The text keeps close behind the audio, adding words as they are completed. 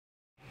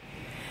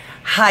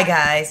Hi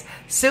guys,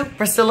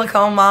 Super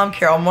Silicone Mom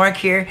Carol Mark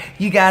here.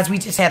 You guys, we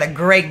just had a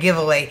great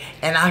giveaway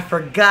and I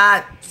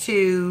forgot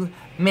to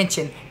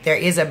mention there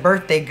is a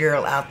birthday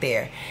girl out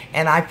there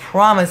and I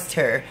promised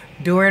her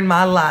during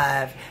my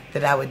live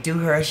that I would do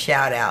her a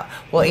shout out.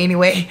 Well,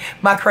 anyway,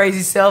 my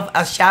crazy self,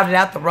 I shouted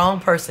out the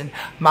wrong person.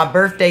 My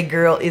birthday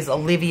girl is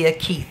Olivia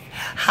Kith.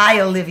 Hi,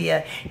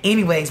 Olivia.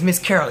 Anyways, Miss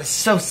Carol is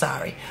so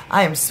sorry.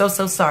 I am so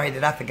sorry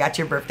that I forgot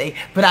your birthday,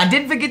 but I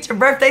didn't forget your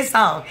birthday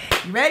song.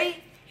 You ready?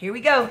 Here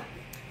we go.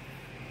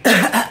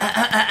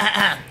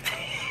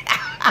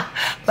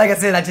 Like I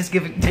said, I just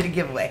did a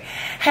giveaway.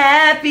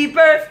 Happy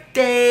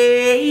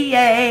birthday.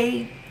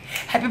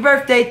 Happy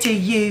birthday to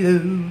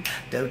you.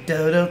 Do,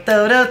 do, do,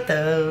 do, do,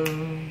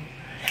 do.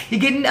 You're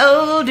getting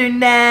older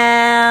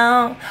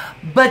now,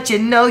 but you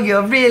know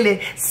you're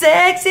really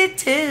sexy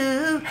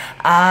too.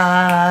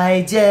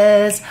 I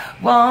just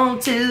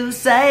want to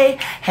say,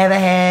 have a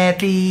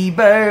happy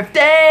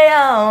birthday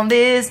on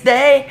this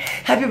day.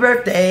 Happy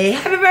birthday,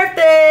 happy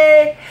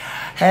birthday.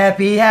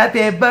 Happy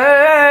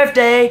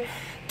birthday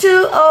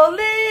to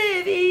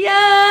Olivia.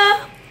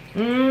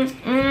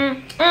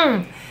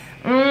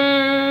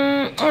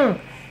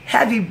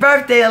 Happy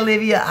birthday,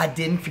 Olivia. I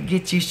didn't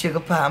forget you, sugar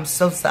pie. I'm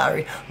so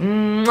sorry.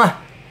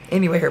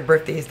 Anyway, her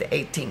birthday is the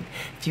 18th.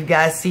 If you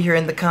guys see her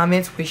in the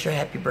comments, wish her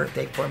happy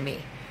birthday for me.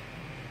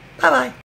 Bye-bye.